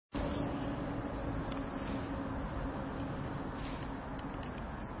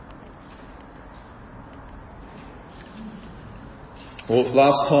Well,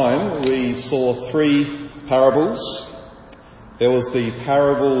 last time we saw three parables. There was the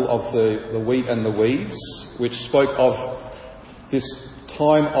parable of the wheat and the weeds, which spoke of this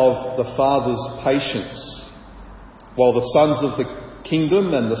time of the Father's patience, while the sons of the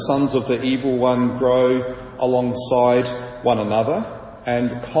kingdom and the sons of the evil one grow alongside one another,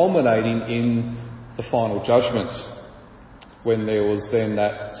 and culminating in the final judgment, when there was then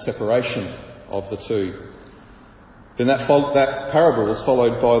that separation of the two. Then that parable was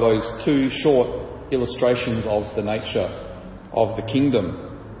followed by those two short illustrations of the nature of the kingdom.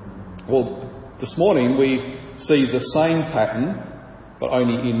 Well, this morning we see the same pattern, but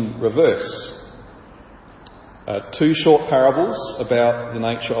only in reverse. Two short parables about the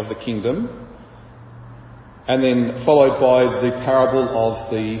nature of the kingdom, and then followed by the parable of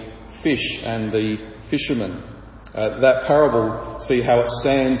the fish and the fishermen. That parable, see how it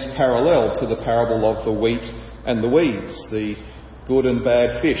stands parallel to the parable of the wheat and the weeds. The good and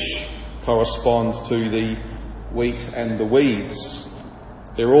bad fish correspond to the wheat and the weeds.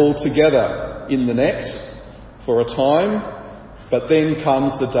 They're all together in the net for a time, but then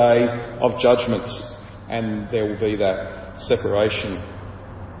comes the day of judgment, and there will be that separation.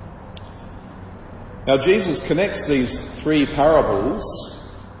 Now, Jesus connects these three parables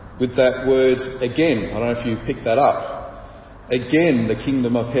with that word again. I don't know if you picked that up. Again, the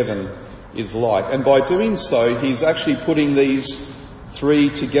kingdom of heaven is like. And by doing so, he's actually putting these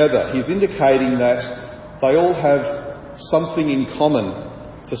three together. He's indicating that they all have something in common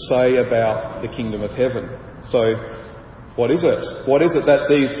to say about the kingdom of heaven. So, what is it? What is it that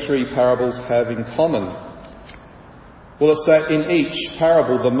these three parables have in common? Well, it's that in each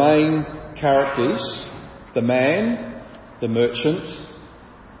parable, the main characters, the man, the merchant,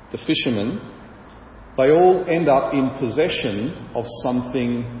 the fisherman, they all end up in possession of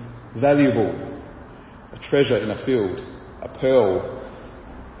something valuable. A treasure in a field, a pearl,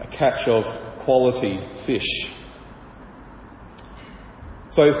 a catch of quality fish.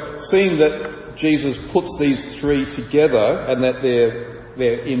 So, seeing that Jesus puts these three together and that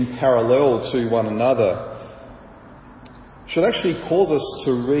they're in parallel to one another, should actually cause us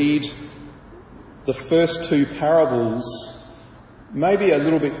to read the first two parables maybe a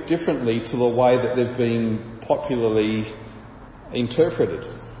little bit differently to the way that they've been popularly interpreted.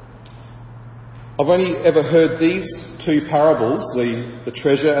 I've only ever heard these two parables, the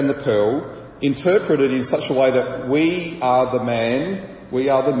treasure and the pearl, interpreted in such a way that we are the man, we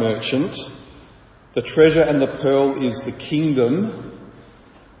are the merchant, the treasure and the pearl is the kingdom,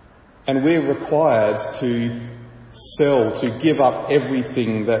 and we're required to sell, to give up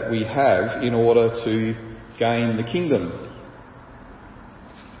everything that we have in order to gain the kingdom.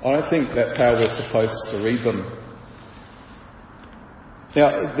 I don't think that's how we're supposed to read them.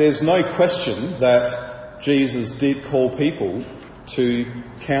 Now, there's no question that Jesus did call people to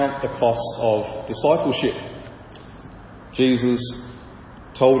count the cost of discipleship. Jesus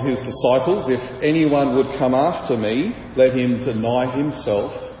told his disciples, if anyone would come after me, let him deny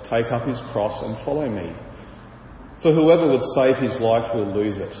himself, take up his cross and follow me. For whoever would save his life will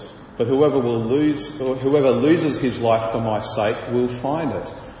lose it. But whoever loses his life for my sake will find it.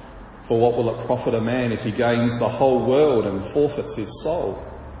 For what will it profit a man if he gains the whole world and forfeits his soul?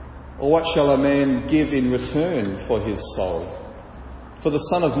 Or what shall a man give in return for his soul? For the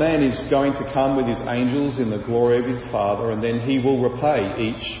Son of Man is going to come with his angels in the glory of his Father, and then he will repay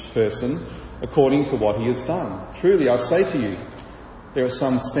each person according to what he has done. Truly, I say to you, there are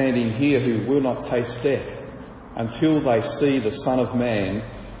some standing here who will not taste death until they see the Son of Man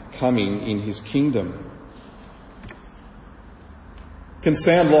coming in his kingdom. Can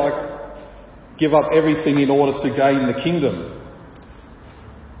sound like give up everything in order to gain the kingdom.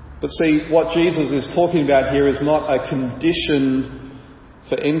 But see, what Jesus is talking about here is not a condition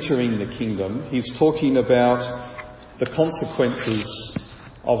for entering the kingdom. He's talking about the consequences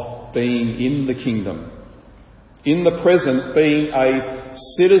of being in the kingdom. In the present, being a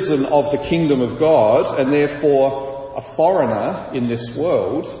citizen of the kingdom of God, and therefore a foreigner in this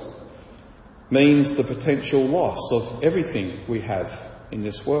world, means the potential loss of everything we have in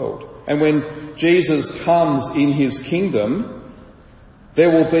this world. And when Jesus comes in his kingdom, there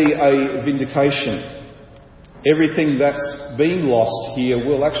will be a vindication. Everything that's been lost here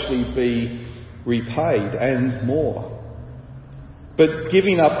will actually be repaid and more. But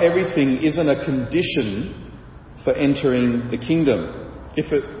giving up everything isn't a condition for entering the kingdom.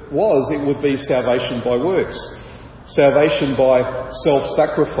 If it was, it would be salvation by works, salvation by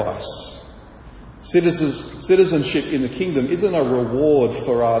self-sacrifice. Citizenship in the kingdom isn't a reward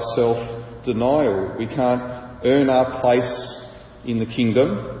for our self-denial. We can't earn our place in the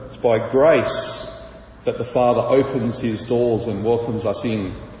kingdom. It's by grace that the Father opens his doors and welcomes us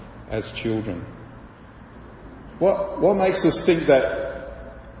in as children. What makes us think that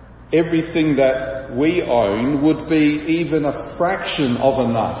everything that we own would be even a fraction of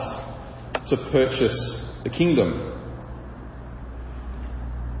enough to purchase the kingdom?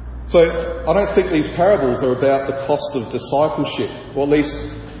 So I don't think these parables are about the cost of discipleship, or at least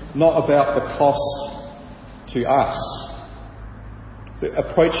not about the cost to us.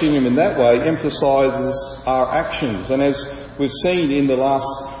 Approaching them in that way emphasises our actions. And as we've seen in the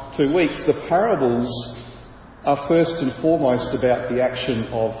last 2 weeks, the parables are first and foremost about the action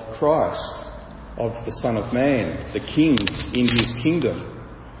of Christ, of the Son of Man, the King in his kingdom.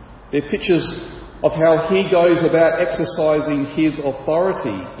 They're pictures of how he goes about exercising his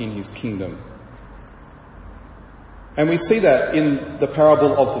authority in his kingdom. And we see that in the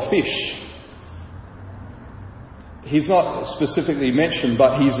parable of the fish. He's not specifically mentioned,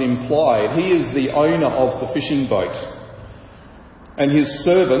 but he's implied. He is the owner of the fishing boat. And his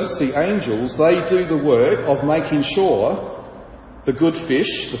servants, the angels, they do the work of making sure the good fish,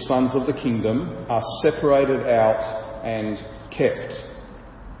 the sons of the kingdom, are separated out and kept.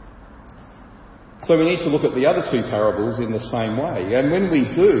 So we need to look at the other two parables in the same way. And when we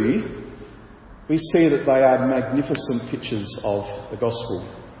do, we see that they are magnificent pictures of the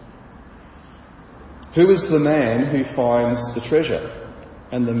gospel. Who is the man who finds the treasure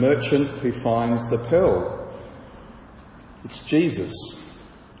and the merchant who finds the pearl? It's Jesus.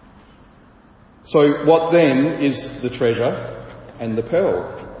 So what then is the treasure and the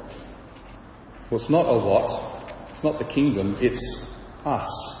pearl? Well, it's not a what, it's not the kingdom, it's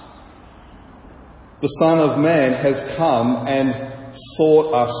us. The Son of Man has come and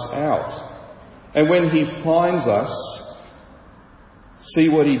sought us out. And when he finds us, see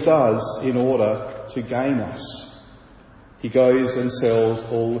what he does in order to gain us. He goes and sells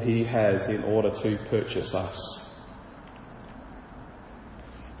all he has in order to purchase us.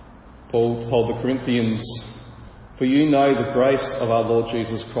 Paul told the Corinthians, "For you know the grace of our Lord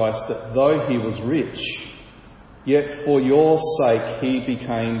Jesus Christ, that though he was rich, yet for your sake he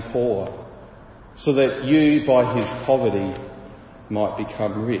became poor, so that you by his poverty might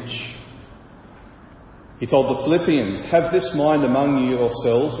become rich." He told the Philippians, "Have this mind among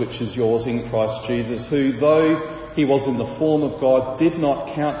yourselves, which is yours in Christ Jesus, who, though he was in the form of God, did not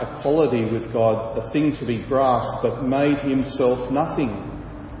count equality with God a thing to be grasped, but made himself nothing,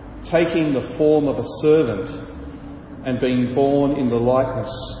 taking the form of a servant, and being born in the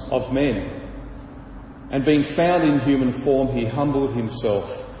likeness of men. And being found in human form, he humbled himself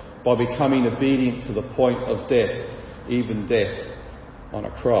by becoming obedient to the point of death, even death on a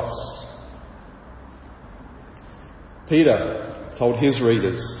cross." Peter told his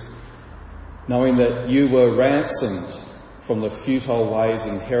readers, "Knowing that you were ransomed from the futile ways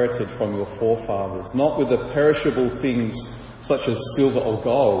inherited from your forefathers, not with the perishable things such as silver or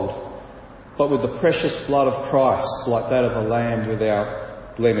gold, but with the precious blood of Christ, like that of a lamb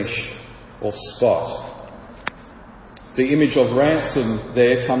without blemish or spot." The image of ransom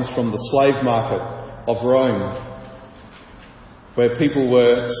there comes from the slave market of Rome, where people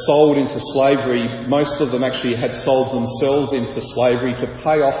were sold into slavery. Most of them actually had sold themselves into slavery to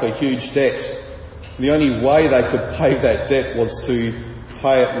pay off a huge debt. The only way they could pay that debt was to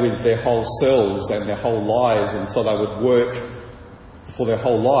pay it with their whole selves and their whole lives, and so they would work for their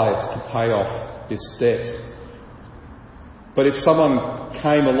whole lives to pay off this debt. But if someone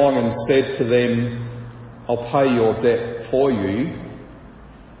came along and said to them, "I'll pay your debt for you,"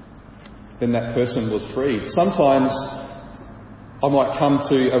 then that person was freed. Sometimes I might come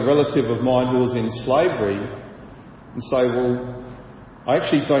to a relative of mine who was in slavery and say, "Well, I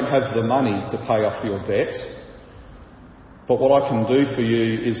actually don't have the money to pay off your debt, but what I can do for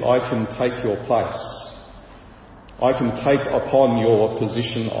you is I can take your place. I can take upon your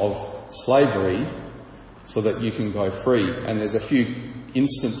position of slavery so that you can go free." And there's a few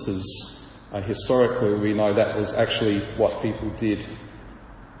instances historically we know that was actually what people did.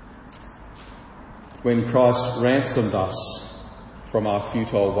 When Christ ransomed us from our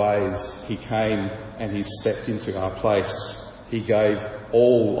futile ways, he came and he stepped into our place. He gave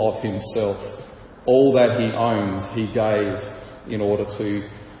all of himself. All that he owns, he gave in order to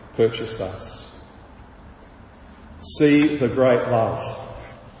purchase us. See the great love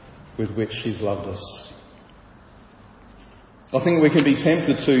with which he's loved us. I think we can be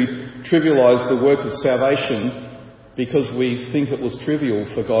tempted to trivialise the work of salvation because we think it was trivial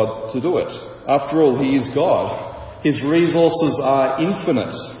for God to do it. After all, he is God. His resources are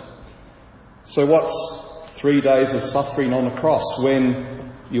infinite. So what's 3 days of suffering on a cross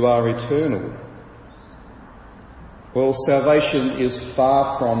when you are eternal? Well, salvation is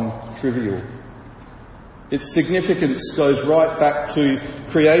far from trivial. Its significance goes right back to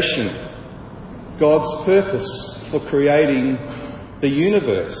creation, God's purpose for creating the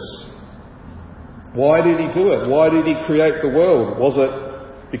universe. Why did he do it? Why did he create the world? Was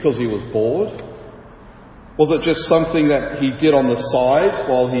it because he was bored? Was it just something that he did on the side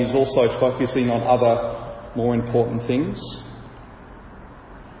while he's also focusing on other more important things?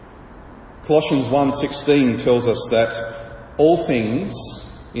 Colossians 1:16 tells us that all things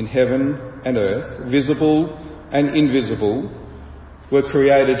in heaven and earth, visible and invisible, were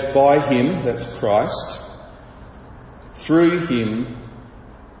created by him, that's Christ, through him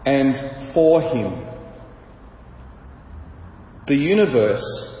and for him. The universe,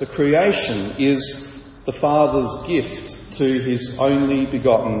 the creation, is the Father's gift to his only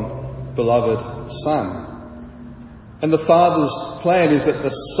begotten beloved Son. And the Father's plan is that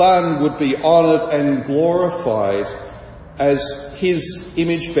the Son would be honoured and glorified as his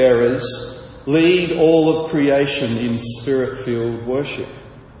image bearers lead all of creation in spirit-filled worship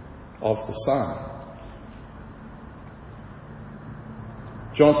of the Son.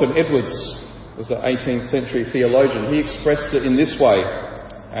 Jonathan Edwards was an 18th century theologian. He expressed it in this way,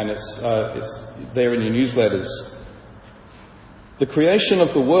 and it's there in your newsletters. The creation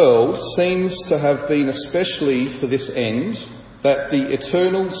of the world seems to have been especially for this end, that the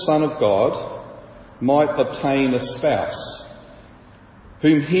eternal Son of God might obtain a spouse,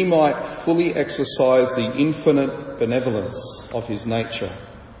 whom he might fully exercise the infinite benevolence of his nature,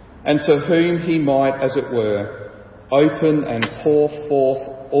 and to whom he might, as it were, open and pour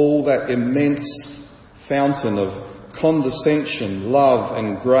forth all that immense fountain of condescension, love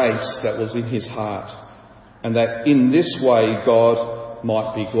and grace that was in his heart, and that in this way God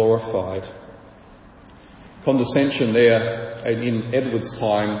might be glorified. Condescension there in Edward's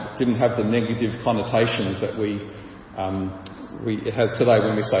time didn't have the negative connotations that it has today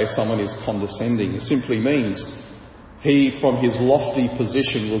when we say someone is condescending. It simply means he, from his lofty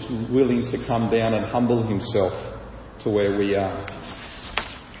position, was willing to come down and humble himself to where we are.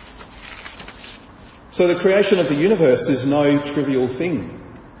 So the creation of the universe is no trivial thing.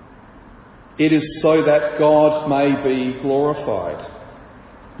 It is so that God may be glorified.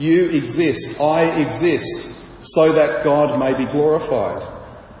 You exist, I exist, so that God may be glorified.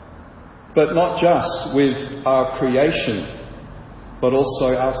 But not just with our creation, but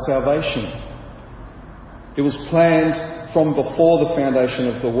also our salvation. It was planned from before the foundation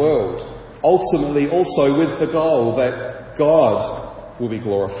of the world, ultimately also with the goal that God will be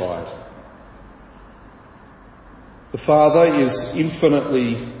glorified. The Father is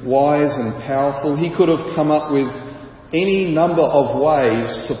infinitely wise and powerful. He could have come up with any number of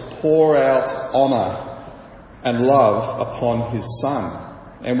ways to pour out honour and love upon his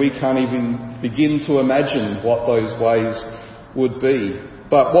Son. And we can't even begin to imagine what those ways would be.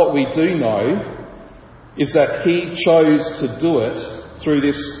 But what we do know is that he chose to do it through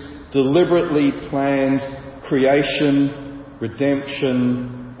this deliberately planned creation,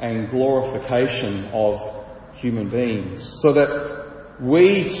 redemption and glorification of human beings, so that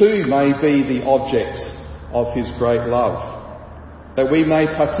we too may be the object of his great love, that we may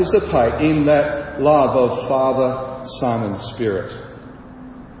participate in that love of Father, Son and Spirit.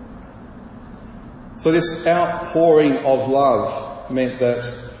 So this outpouring of love meant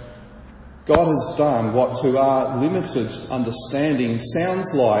that God has done what to our limited understanding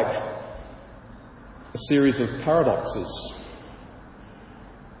sounds like a series of paradoxes.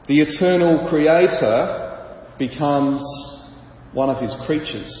 The eternal Creator becomes one of his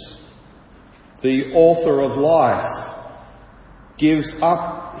creatures. The author of life gives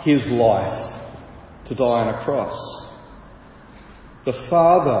up his life to die on a cross. The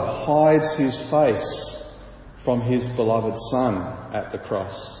Father hides his face from his beloved Son at the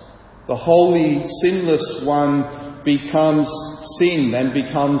cross. The holy, sinless one becomes sin and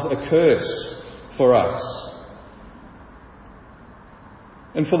becomes a curse for us.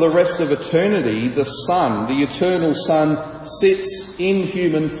 And for the rest of eternity, the Son, the eternal Son, sits in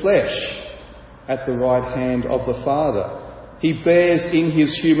human flesh at the right hand of the Father. He bears in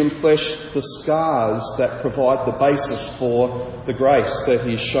his human flesh the scars that provide the basis for the grace that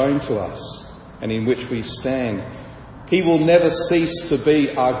he's shown to us and in which we stand. He will never cease to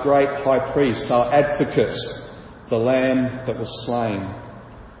be our great high priest, our advocate, the Lamb that was slain.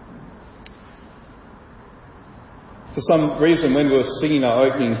 For some reason, when we were singing our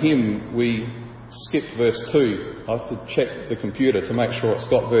opening hymn, we skipped verse 2. I have to check the computer to make sure it's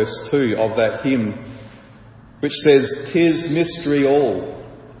got verse 2 of that hymn, which says, "'Tis mystery all,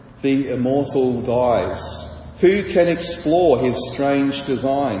 the immortal dies. Who can explore his strange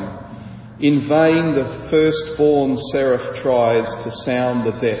design? In vain the firstborn seraph tries to sound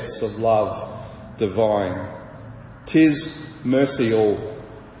the depths of love divine. 'Tis mercy all.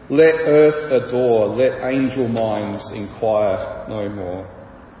 Let earth adore, let angel minds inquire no more.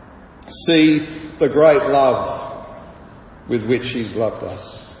 See the great love with which he's loved us.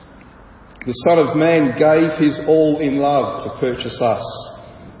 The Son of Man gave his all in love to purchase us,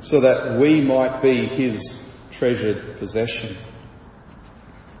 so that we might be his treasured possession.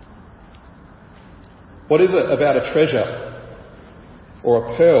 What is it about a treasure or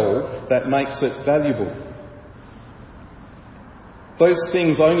a pearl that makes it valuable? Those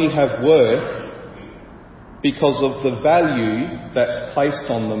things only have worth because of the value that's placed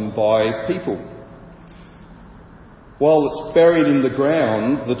on them by people. While it's buried in the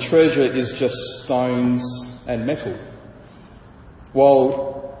ground, the treasure is just stones and metal.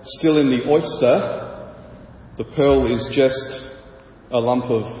 While still in the oyster, the pearl is just a lump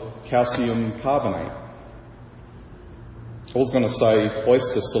of calcium carbonate. I was going to say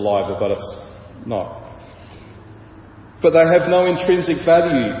oyster saliva, but it's not. But they have no intrinsic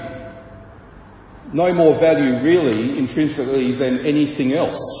value. No more value really intrinsically than anything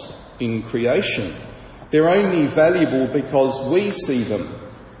else in creation. They're only valuable because we see them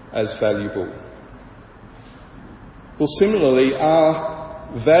as valuable. Well, similarly, our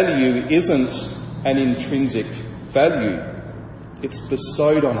value isn't an intrinsic value. It's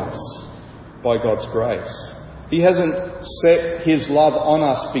bestowed on us by God's grace. He hasn't set his love on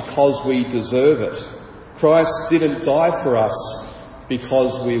us because we deserve it. Christ didn't die for us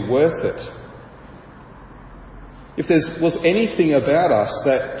because we're worth it. If there was anything about us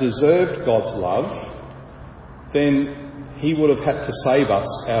that deserved God's love, then he would have had to save us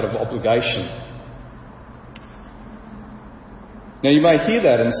out of obligation. Now you may hear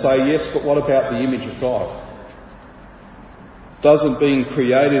that and say, yes, but what about the image of God? Doesn't being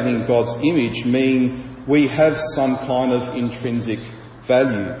created in God's image mean we have some kind of intrinsic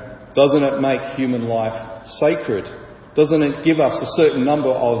value? Doesn't it make human life sacred? Doesn't it give us a certain number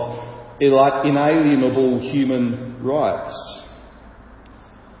of inalienable human rights?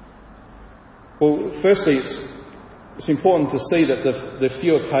 Well, firstly, it's important to see that the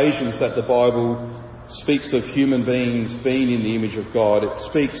few occasions that the Bible speaks of human beings being in the image of God, it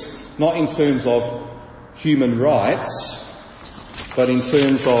speaks not in terms of human rights, but in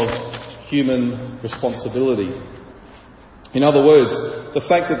terms of human responsibility. In other words, the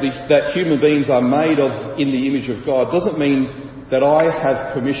fact that human beings are made in the image of God doesn't mean that I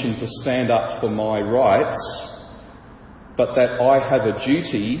have permission to stand up for my rights, but that I have a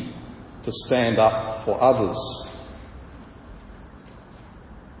duty to stand up for others.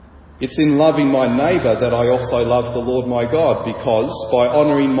 It's in loving my neighbour that I also love the Lord my God, because by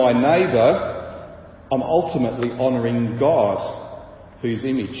honouring my neighbour, I'm ultimately honouring God, whose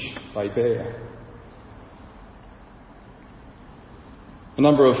image they bear. A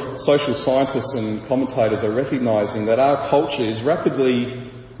number of social scientists and commentators are recognising that our culture is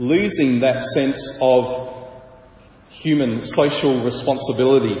rapidly losing that sense of human social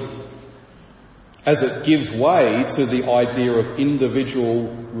responsibility as it gives way to the idea of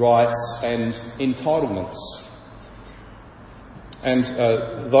individual rights and entitlements. And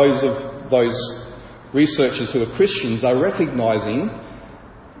those researchers who are Christians are recognising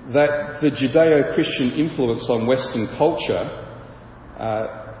that the Judeo-Christian influence on Western culture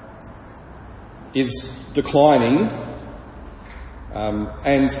is declining,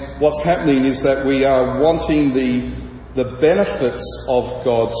 and what's happening is that we are wanting the benefits of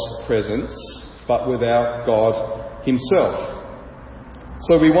God's presence, but without God himself.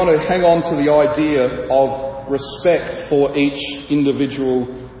 So we want to hang on to the idea of respect for each individual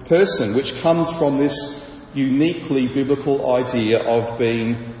person, which comes from this uniquely biblical idea of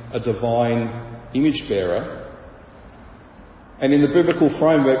being a divine image bearer. And in the biblical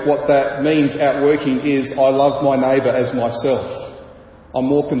framework, what that means outworking is I love my neighbour as myself. I'm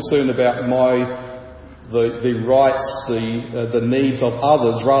more concerned about the rights, the needs of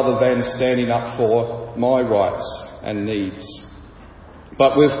others, rather than standing up for my rights and needs.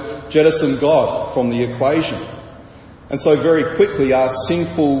 But we've jettisoned God from the equation. And so very quickly our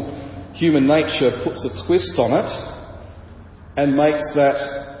sinful human nature puts a twist on it and makes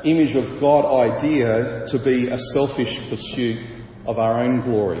that image of God idea to be a selfish pursuit of our own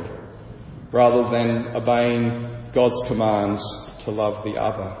glory, rather than obeying God's commands to love the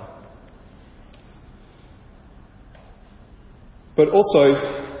other. But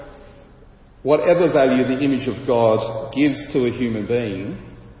also, whatever value the image of God gives to a human being,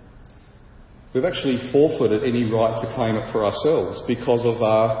 we've actually forfeited any right to claim it for ourselves because of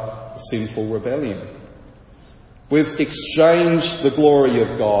our sinful rebellion. We've exchanged the glory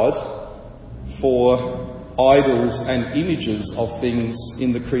of God for idols and images of things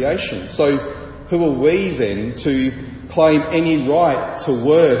in the creation. So who are we then to claim any right to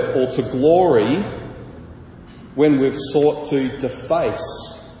worth or to glory when we've sought to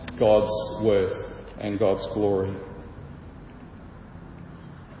deface God's worth and God's glory?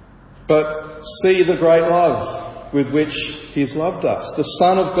 But see the great love with which He's loved us. The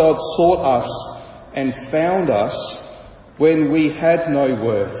Son of God sought us and found us when we had no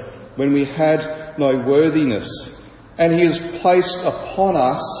worth, when we had no worthiness. And He has placed upon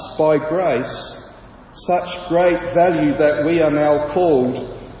us by grace such great value that we are now called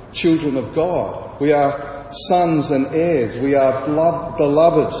children of God. We are sons and heirs. We are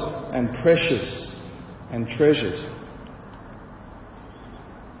beloved and precious and treasured.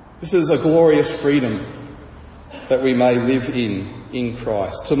 This is a glorious freedom that we may live in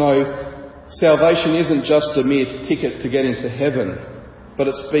Christ. To know salvation isn't just a mere ticket to get into heaven, but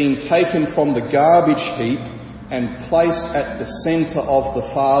it's been taken from the garbage heap and placed at the centre of the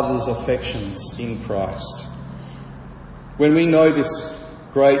Father's affections in Christ. When we know this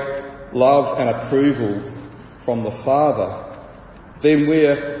great love and approval from the Father, then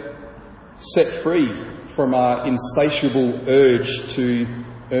we're set free from our insatiable urge to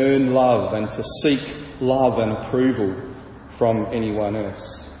earn love and to seek love and approval from anyone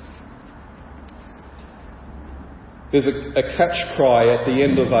else. There's a catch cry at the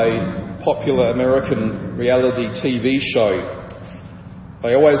end of a popular American reality TV show.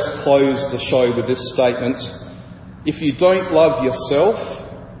 They always close the show with this statement: if you don't love yourself,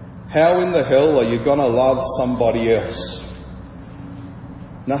 how in the hell are you going to love somebody else?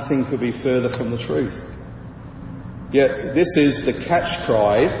 Nothing could be further from the truth. Yet this is the catch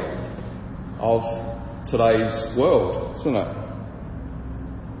cry of today's world, isn't it?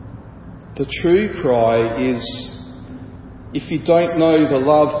 The true cry is, if you don't know the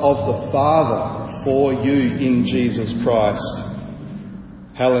love of the Father for you in Jesus Christ,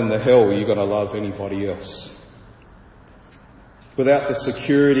 how in the hell are you going to love anybody else? Without the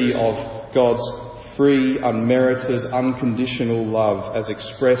security of God's free, unmerited, unconditional love as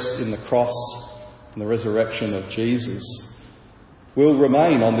expressed in the cross and the resurrection of Jesus, we'll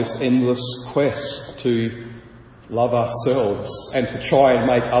remain on this endless quest to love ourselves and to try and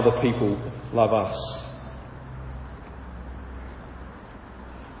make other people love us.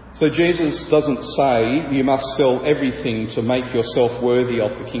 So Jesus doesn't say you must sell everything to make yourself worthy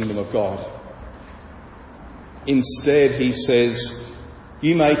of the kingdom of God. Instead, He says,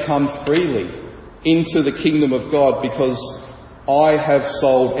 you may come freely into the kingdom of God because I have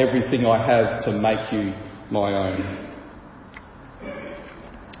sold everything I have to make you my own.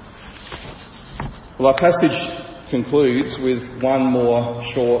 Well, our passage concludes with one more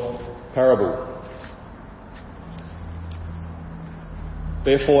short parable.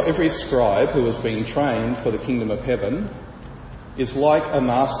 Therefore, every scribe who has been trained for the kingdom of heaven is like a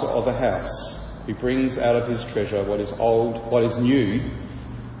master of a house who brings out of his treasure what is old, what is new,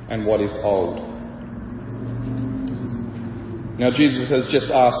 and what is old. Now, Jesus has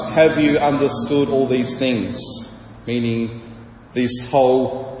just asked, have you understood all these things? Meaning this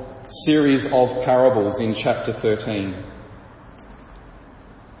whole series of parables in chapter 13.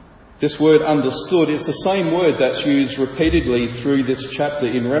 This word understood is the same word that's used repeatedly through this chapter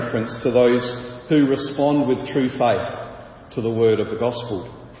in reference to those who respond with true faith to the word of the gospel.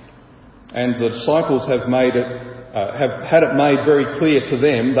 And the disciples have had it made very clear to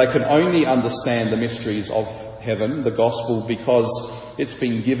them they can only understand the mysteries of heaven, the gospel, because it's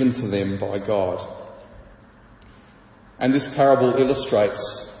been given to them by God. And this parable illustrates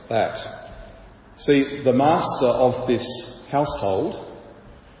that. See, the master of this household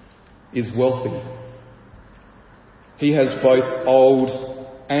is wealthy. He has both old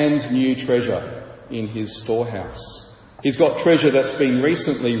and new treasure in his storehouse. He's got treasure that's been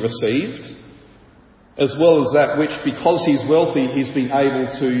recently received, as well as that which, because he's wealthy, he's been able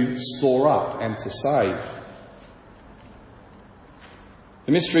to store up and to save.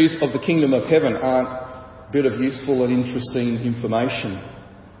 The mysteries of the kingdom of heaven aren't a bit of useful and interesting information.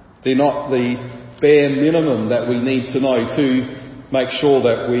 They're not the bare minimum that we need to know to make sure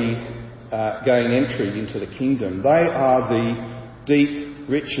that we gain entry into the kingdom. They are the deep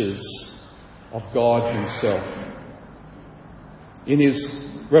riches of God Himself. In His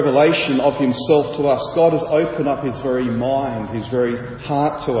revelation of Himself to us, God has opened up His very mind, His very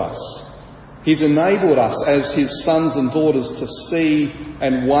heart to us. He's enabled us as His sons and daughters to see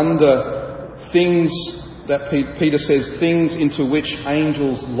and wonder things that Peter says, things into which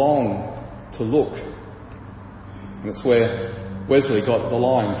angels long to look. And that's where Wesley got the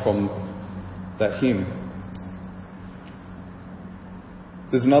line from that hymn.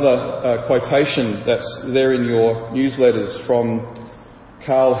 There's another quotation that's there in your newsletters from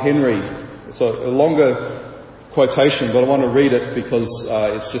Carl Henry, It's a longer quotation, but I want to read it because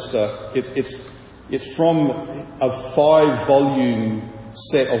it's from a 5-volume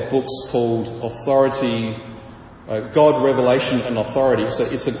set of books called Authority, God, Revelation and Authority. So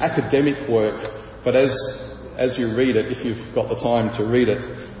it's an academic work, but as you read it, if you've got the time to read it,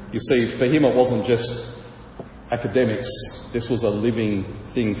 you see for him it wasn't just academics, this was a living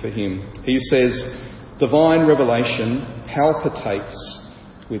thing for him. He says, divine revelation palpitates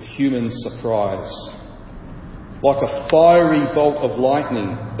with human surprise. Like a fiery bolt of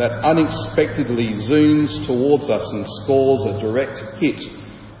lightning that unexpectedly zooms towards us and scores a direct hit.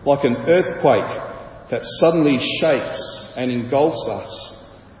 Like an earthquake that suddenly shakes and engulfs us.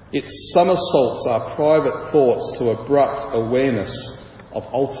 Its somersaults our private thoughts to abrupt awareness of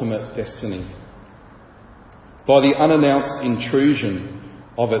ultimate destiny. By the unannounced intrusion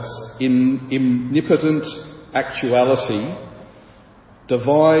of its omnipotent actuality,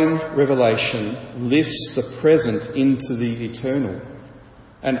 divine revelation lifts the present into the eternal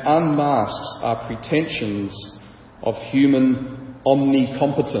and unmasks our pretensions of human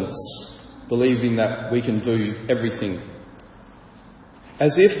omnicompetence, believing that we can do everything.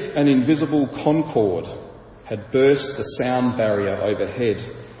 As if an invisible concord had burst the sound barrier overhead,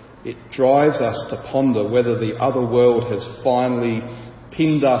 it drives us to ponder whether the other world has finally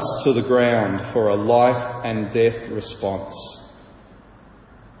pinned us to the ground for a life and death response,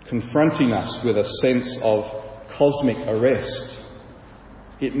 confronting us with a sense of cosmic arrest.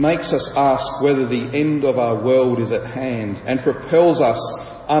 It makes us ask whether the end of our world is at hand and propels us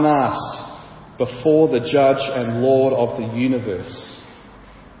unasked before the Judge and Lord of the universe.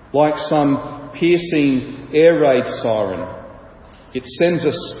 Like some piercing air raid siren, it sends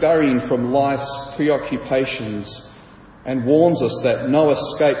us scurrying from life's preoccupations and warns us that no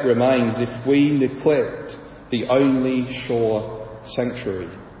escape remains if we neglect the only sure sanctuary.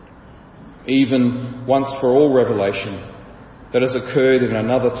 Even once for all revelation that has occurred in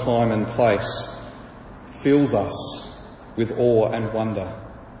another time and place fills us with awe and wonder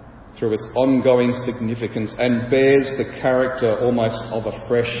through its ongoing significance and bears the character almost of a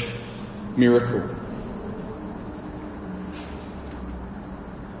fresh miracle.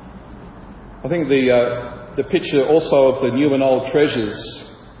 I think the picture also of the new and old treasures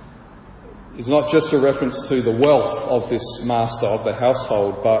is not just a reference to the wealth of this master of the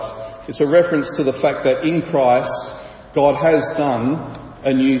household, but it's a reference to the fact that in Christ, God has done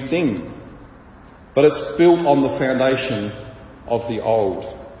a new thing. But it's built on the foundation of the old.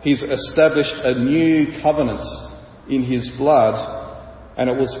 He's established a new covenant in his blood, and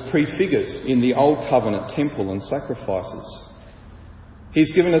it was prefigured in the old covenant temple and sacrifices.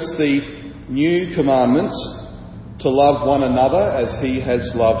 He's given us the new commandment to love one another as he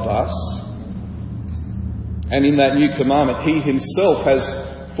has loved us. And in that new commandment, he himself has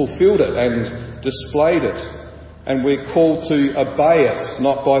fulfilled it and displayed it. And we're called to obey it,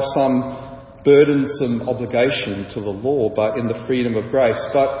 not by some burdensome obligation to the law, but in the freedom of grace.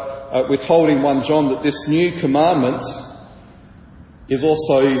 But we're told in 1 John that this new commandment is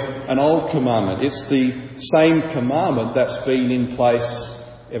also an old commandment. It's the same commandment that's been in place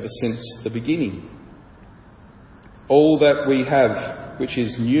ever since the beginning. All that we have, which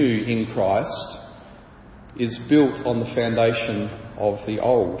is new in Christ, is built on the foundation of the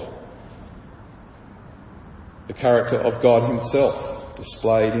old. The character of God himself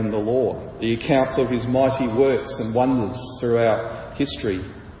displayed in the law, the accounts of his mighty works and wonders throughout history,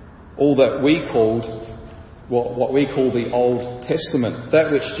 all that we called what we call the Old Testament,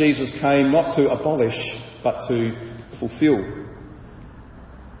 that which Jesus came not to abolish but to fulfill.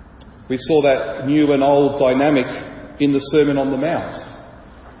 We saw that new and old dynamic in the Sermon on the Mount,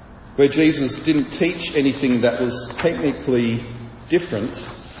 where Jesus didn't teach anything that was technically different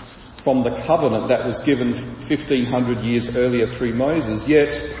from the covenant that was given 1,500 years earlier through Moses,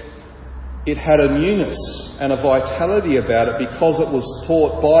 yet it had a newness and a vitality about it because it was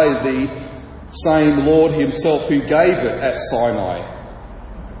taught by the same Lord himself who gave it at Sinai,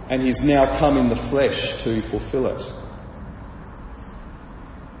 and he's now come in the flesh to fulfill it.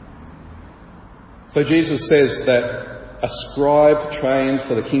 So Jesus says that a scribe trained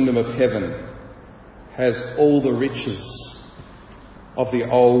for the kingdom of heaven has all the riches of the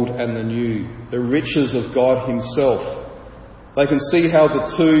old and the new, the riches of God himself. They can see how the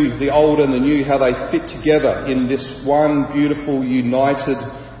two, the old and the new, how they fit together in this one beautiful, united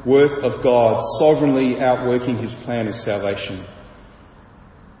work of God, sovereignly outworking his plan of salvation.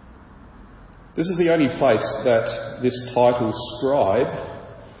 This is the only place that this title, scribe,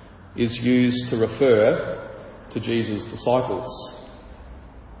 is used to refer to Jesus' disciples.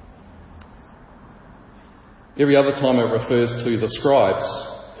 Every other time it refers to the scribes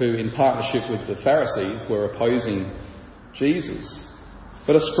who in partnership with the Pharisees were opposing Jesus.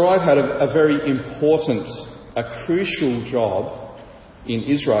 But a scribe had a very important, a crucial job in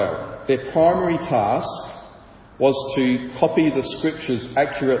Israel. Their primary task was to copy the scriptures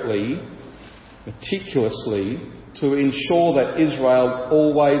accurately, meticulously, to ensure that Israel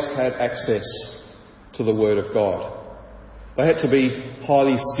always had access to the Word of God. They had to be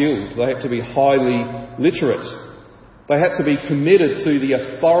highly skilled. They had to be highly literate. They had to be committed to the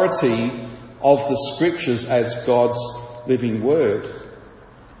authority of the Scriptures as God's living Word.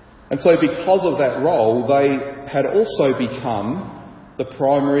 And so because of that role, they had also become the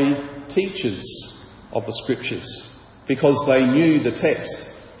primary teachers of the Scriptures, because they knew the text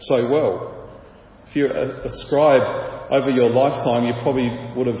so well. If you're a scribe over your lifetime, you probably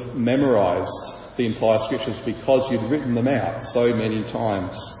would have memorised the entire Scriptures because you'd written them out so many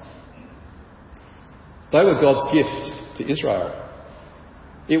times. They were God's gift to Israel.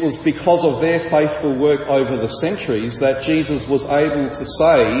 It was because of their faithful work over the centuries that Jesus was able to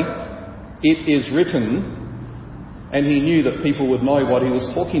say, "It is written," and he knew that people would know what he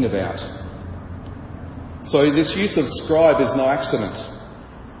was talking about. So this use of scribe is no accident.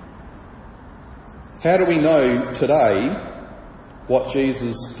 How do we know today what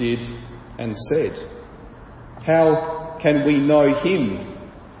Jesus did and said? How can we know him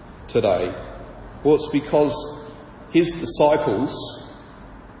today? Well, it's because his disciples,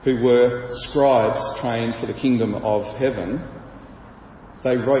 who were scribes trained for the kingdom of heaven,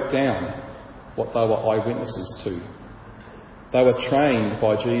 they wrote down what they were eyewitnesses to. They were trained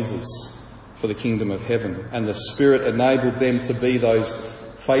by Jesus for the kingdom of heaven, and the Spirit enabled them to be those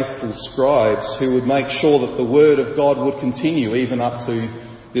faithful scribes who would make sure that the Word of God would continue even up to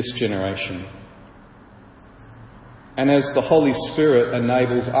this generation. And as the Holy Spirit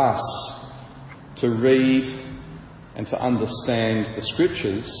enables us to read and to understand the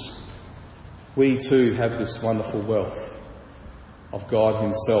Scriptures, we too have this wonderful wealth of God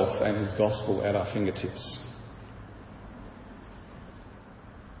himself and his gospel at our fingertips.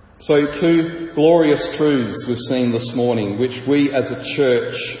 So 2 glorious truths we've seen this morning, which we as a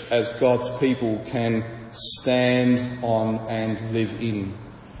church, as God's people, can stand on and live in.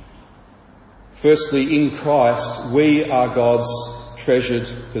 Firstly, in Christ, we are God's treasured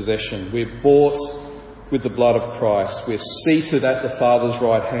possession. We're bought with the blood of Christ. We're seated at the Father's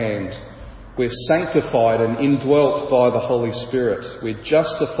right hand. We're sanctified and indwelt by the Holy Spirit. We're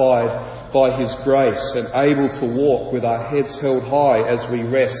justified by his grace and able to walk with our heads held high as we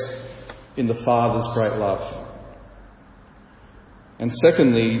rest in the Father's great love. And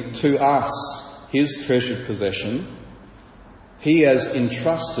secondly, to us, his treasured possession, he has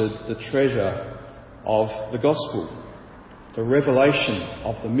entrusted the treasure of the gospel, the revelation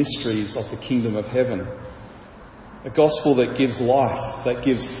of the mysteries of the kingdom of heaven. A gospel that gives life, that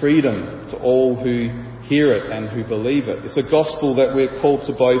gives freedom to all who hear it and who believe it. It's a gospel that we're called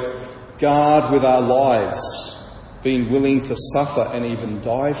to both guard with our lives, being willing to suffer and even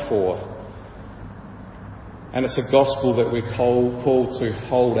die for. And it's a gospel that we're called to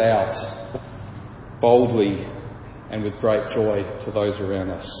hold out boldly and with great joy to those around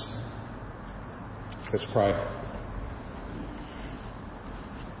us. Let's pray.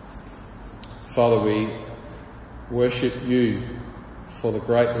 Father, we worship you for the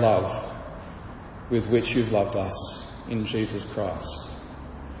great love with which you've loved us in Jesus Christ.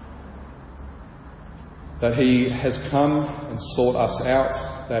 That he has come and sought us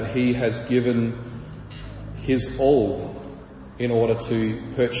out, that he has given his all in order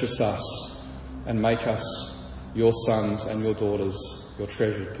to purchase us and make us your sons and your daughters, your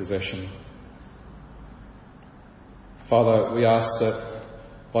treasured possession. Father, we ask that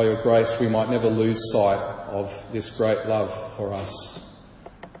by your grace we might never lose sight of this great love for us,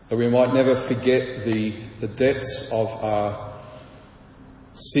 that we might never forget the depths of our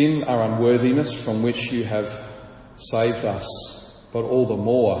sin, our unworthiness from which you have saved us, but all the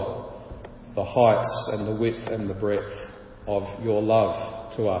more the heights and the width and the breadth of your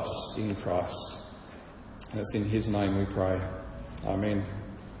love to us in Christ. And it's in his name we pray. Amen.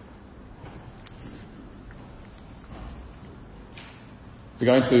 We're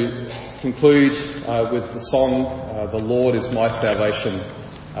going to conclude with the song, "The Lord is my salvation."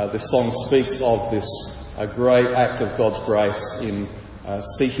 This song speaks of this great act of God's grace in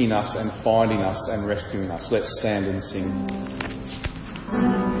seeking us and finding us and rescuing us. Let's stand and sing.